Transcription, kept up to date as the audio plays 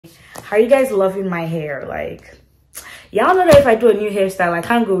How are you guys loving my hair? Like, y'all know that if I do a new hairstyle, I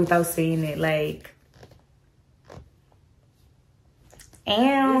can't go without saying it. Like,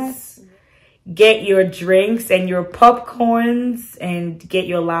 and get your drinks and your popcorns and get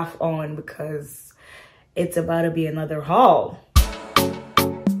your laugh on, because it's about to be another haul.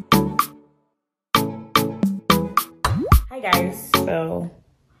 Hi guys. So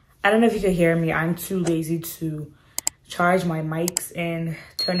I don't know if you can hear me. I'm too lazy to charge my mics and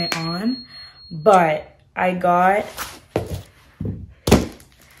turn it on, but I got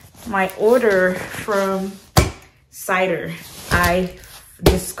my order from Cider. I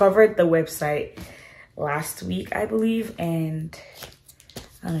discovered the website last week, I believe, and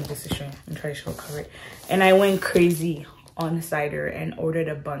I don't know if this is showing. I'm trying to show cover it. And I went crazy on Cider and ordered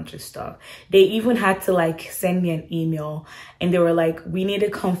a bunch of stuff. They even had to like send me an email, and they were like, we need to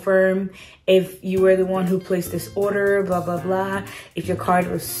confirm if you were the one who placed this order, blah blah blah, if your card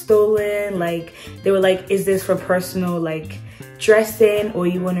was stolen. Like, they were like, is this for personal like dressing, or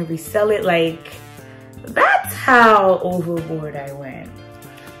you want to resell it? Like, that's how overboard I went.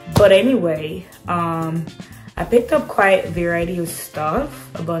 But anyway, I picked up quite a variety of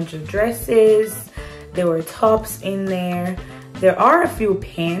stuff, a bunch of dresses. There were tops in there. There are a few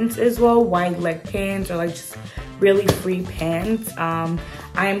pants as well, wide leg pants, or like just really free pants. I'm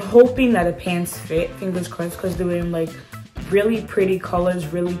hoping that the pants fit, fingers crossed, because they were in like really pretty colors,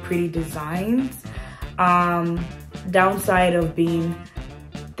 really pretty designs. Downside of being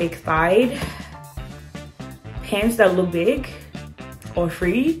big thighed, pants that look big or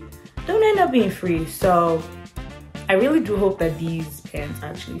free don't end up being free. So I really do hope that these pants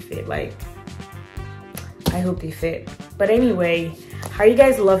actually fit. Like, I hope they fit. But anyway, how are you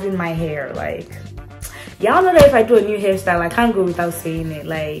guys loving my hair? Like, y'all know that if I do a new hairstyle, I can't go without saying it.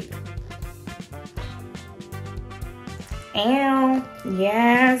 Like, and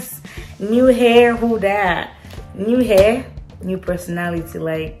yes, new hair, who that? New hair, new personality.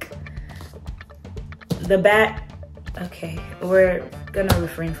 Like, the bat. Okay, we're gonna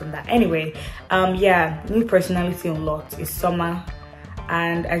refrain from that. Anyway, yeah, new personality unlocked. It's summer,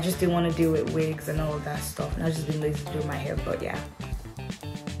 and I just didn't want to deal with wigs and all of that stuff, and I've just been lazy to do my hair. But yeah,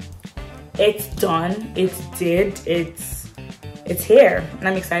 it's done, it's did, it's here, and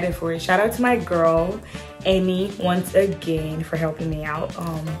I'm excited for it. Shout out to my girl Amy once again for helping me out.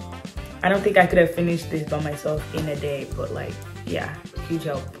 I don't think I could have finished this by myself in a day, but like, yeah, huge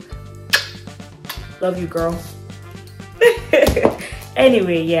help. Love you, girl.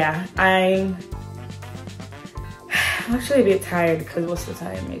 Anyway, yeah, I'm actually a bit tired because what's the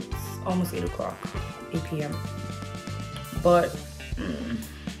time? It's almost 8 o'clock, 8 p.m. But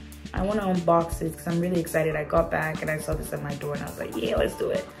I want to unbox it because I'm really excited. I got back and I saw this at my door and I was like, yeah, let's do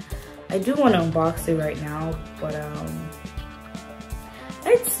it. I do want to unbox it right now, but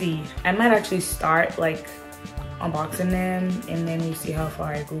let's see. I might actually start like unboxing them and then we see how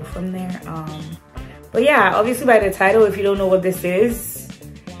far I go from there. But yeah, obviously by the title, if you don't know what this is,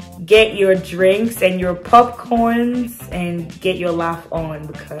 get your drinks and your popcorns and get your laugh on,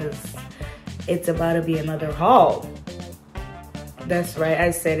 because it's about to be another haul. That's right,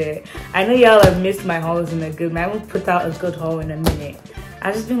 I said it. I know y'all have missed my hauls in a good man. I won't put out a good haul in a minute.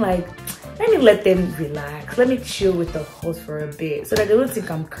 I've just been like, let me let them relax. Let me chill with the hauls for a bit so that they don't think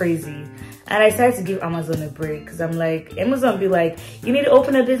I'm crazy. And I decided to give Amazon a break because I'm like, Amazon be like, you need to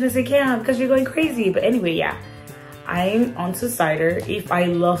open a business account because you're going crazy. But anyway, yeah, I'm onto Cider. If I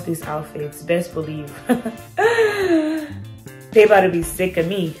love these outfits, best believe they about to be sick of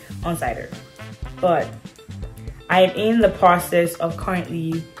me on Cider. But I'm in the process of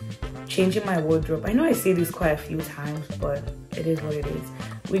currently changing my wardrobe. I know I say this quite a few times, but it is what it is.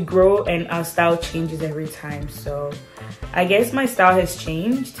 We grow and our style changes every time. So I guess my style has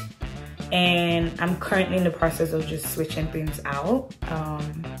changed. And I'm currently in the process of just switching things out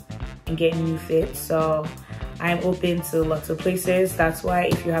and getting new fits. So I'm open to lots of places. That's why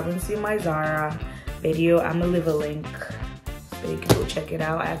if you haven't seen my Zara video, I'm gonna leave a link so you can go check it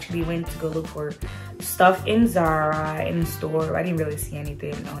out. I actually went to go look for stuff in Zara in the store. I didn't really see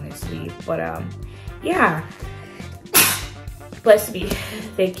anything, honestly. But yeah, bless me.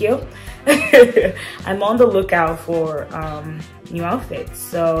 Thank you. I'm on the lookout for new outfits.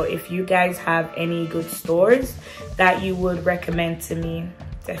 So if you guys have any good stores that you would recommend to me,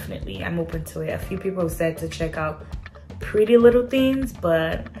 definitely I'm open to it. A few people have said to check out Pretty Little Things,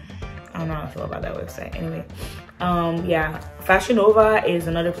 but I don't know how I feel about that website. Anyway, yeah, Fashion Nova is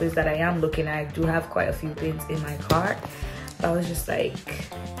another place that I am looking at. I do have quite a few things in my cart, but I was just like,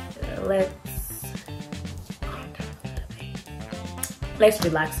 let's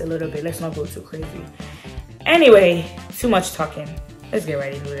relax a little bit. Let's not go too crazy. Anyway, too much talking. Let's get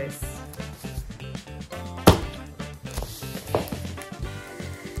right into this.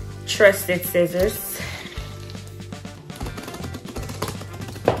 trusted scissors.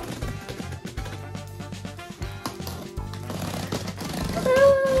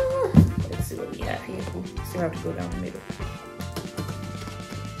 Let's see what we have here. Still have to go down the middle.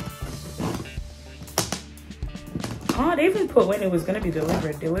 Oh, they even put when it was gonna be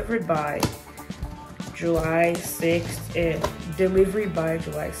delivered. Delivered by July 6th. Delivery by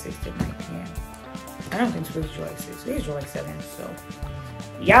July 6th at 9 p.m. I don't think it was July 6th. It was July 7th, so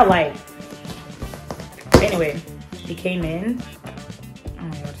yeah, like. Anyway, she came in. Oh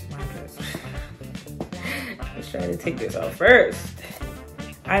my god, this is my address. Let's try to take this off first.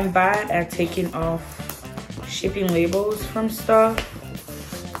 I'm bad at taking off shipping labels from stuff. I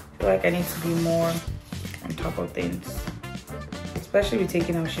feel like I need to be more on top of things, especially with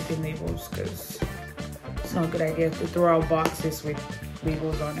taking off shipping labels, because it's not a good idea to throw out boxes with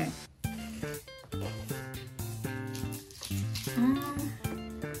labels on it.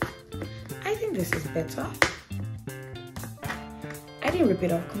 I think this is better. I didn't rip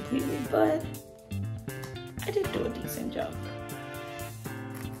it off completely, but I did do a decent job.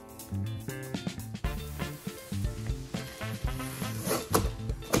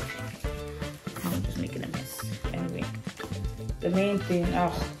 I'm just making a mess. Anyway, the main thing,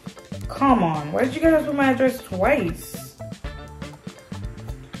 oh, come on. Why did you guys put my address twice?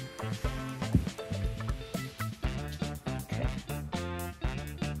 Okay.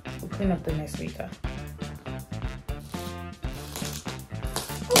 We'll clean up the mess later.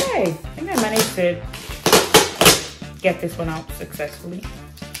 Okay, I think I managed to get this one out successfully.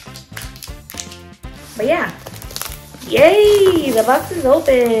 But yeah, yay, the box is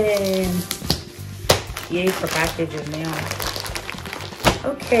open. Yay for packaging now.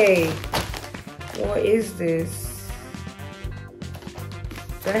 Okay, what is this?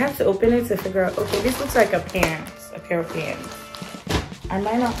 Do I have to open it to figure out? Okay, this looks like a pants, a pair of pants. I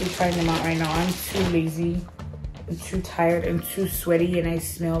might not be trying them out right now. I'm too lazy. I'm too tired and too sweaty, and I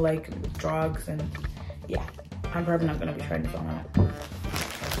smell like drugs, and yeah, I'm probably not gonna be trying this on out.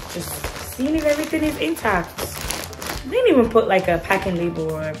 Just seeing if everything is intact. They didn't even put like a packing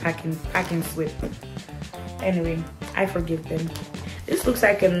label or a packing slip. Anyway, I forgive them. This looks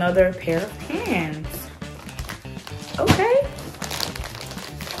like another pair of pants. Okay.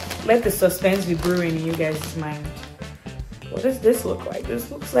 Let the suspense be brewing in you guys' mind. What does this look like? This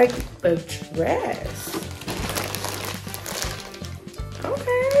looks like the dress.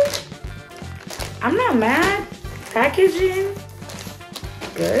 Okay. I'm not mad. Packaging.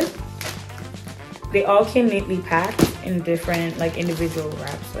 Good. They all came neatly packed in different, like, individual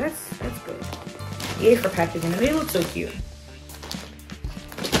wraps. So that's good. Yay for packaging. And they look so cute.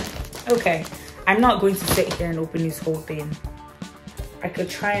 Okay. I'm not going to sit here and open this whole thing. I could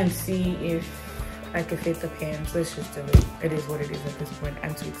try and see if I could fit the pants. Let's just do it. It is what it is at this point.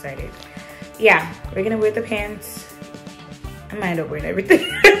 I'm too excited. Yeah, we're gonna wear the pants. I might end up wearing everything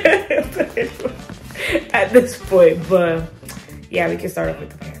at this point, but yeah, we can start off with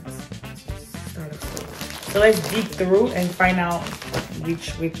the pants. So let's deep through and find out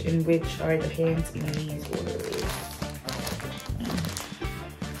which are the pants in these orders.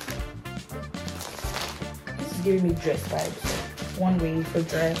 This is giving me dress vibes. One way for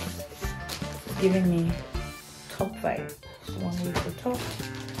dress. Giving me top vibes. One way for top.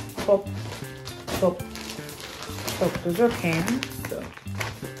 Those are pants. So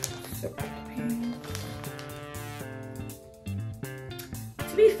separate the pants.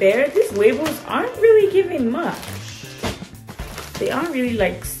 To be fair, these labels aren't really giving much. They aren't really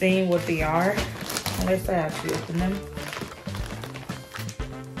like saying what they are, unless I actually open them.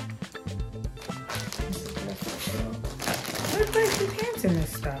 Where's like the pants in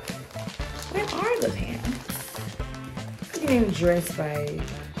this stuff? Where are the pants? I'm getting dressed by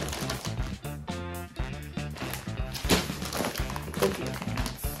cookie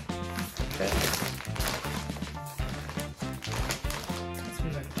pants.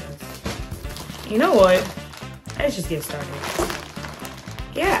 You know what? Let's just get started.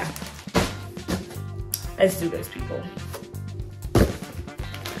 Yeah. Let's do this, people.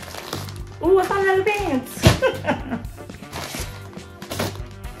 Ooh, I found another pants.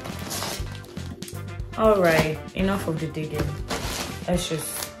 All right, enough of the digging. Let's get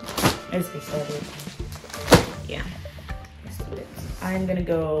started. Yeah, let's do it. I'm gonna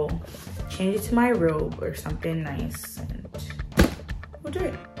go change it to my robe or something nice, and we'll do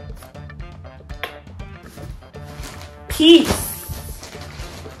it. Peace.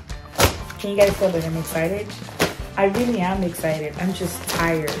 Can you guys tell that I'm excited? I really am excited. I'm just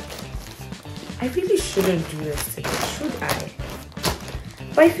tired. I really shouldn't do this today, should I?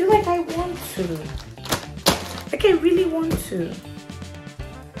 But I feel like I want to. Like I really want to.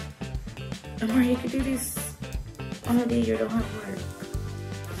 Or you could do this on a day you don't have work.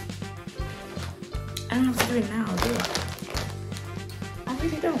 I don't have to do it now, do I? I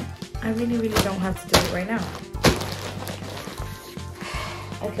really don't. I really don't have to do it right now.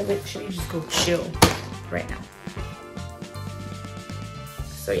 I could literally just go chill right now.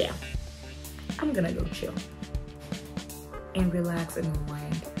 So yeah, I'm gonna go chill and relax and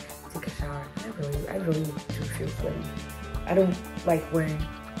unwind, take a shower. I really do feel clean. I don't like wearing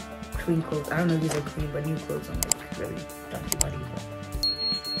clean clothes. I don't know if these are clean, but new clothes I'm like really donkey body.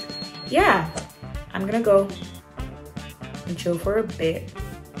 Yeah, I'm gonna go and chill for a bit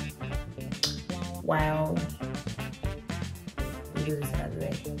while we do this another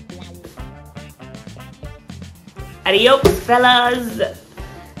day. Adios, fellas.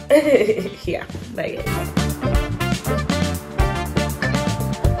 Yeah, bye guys.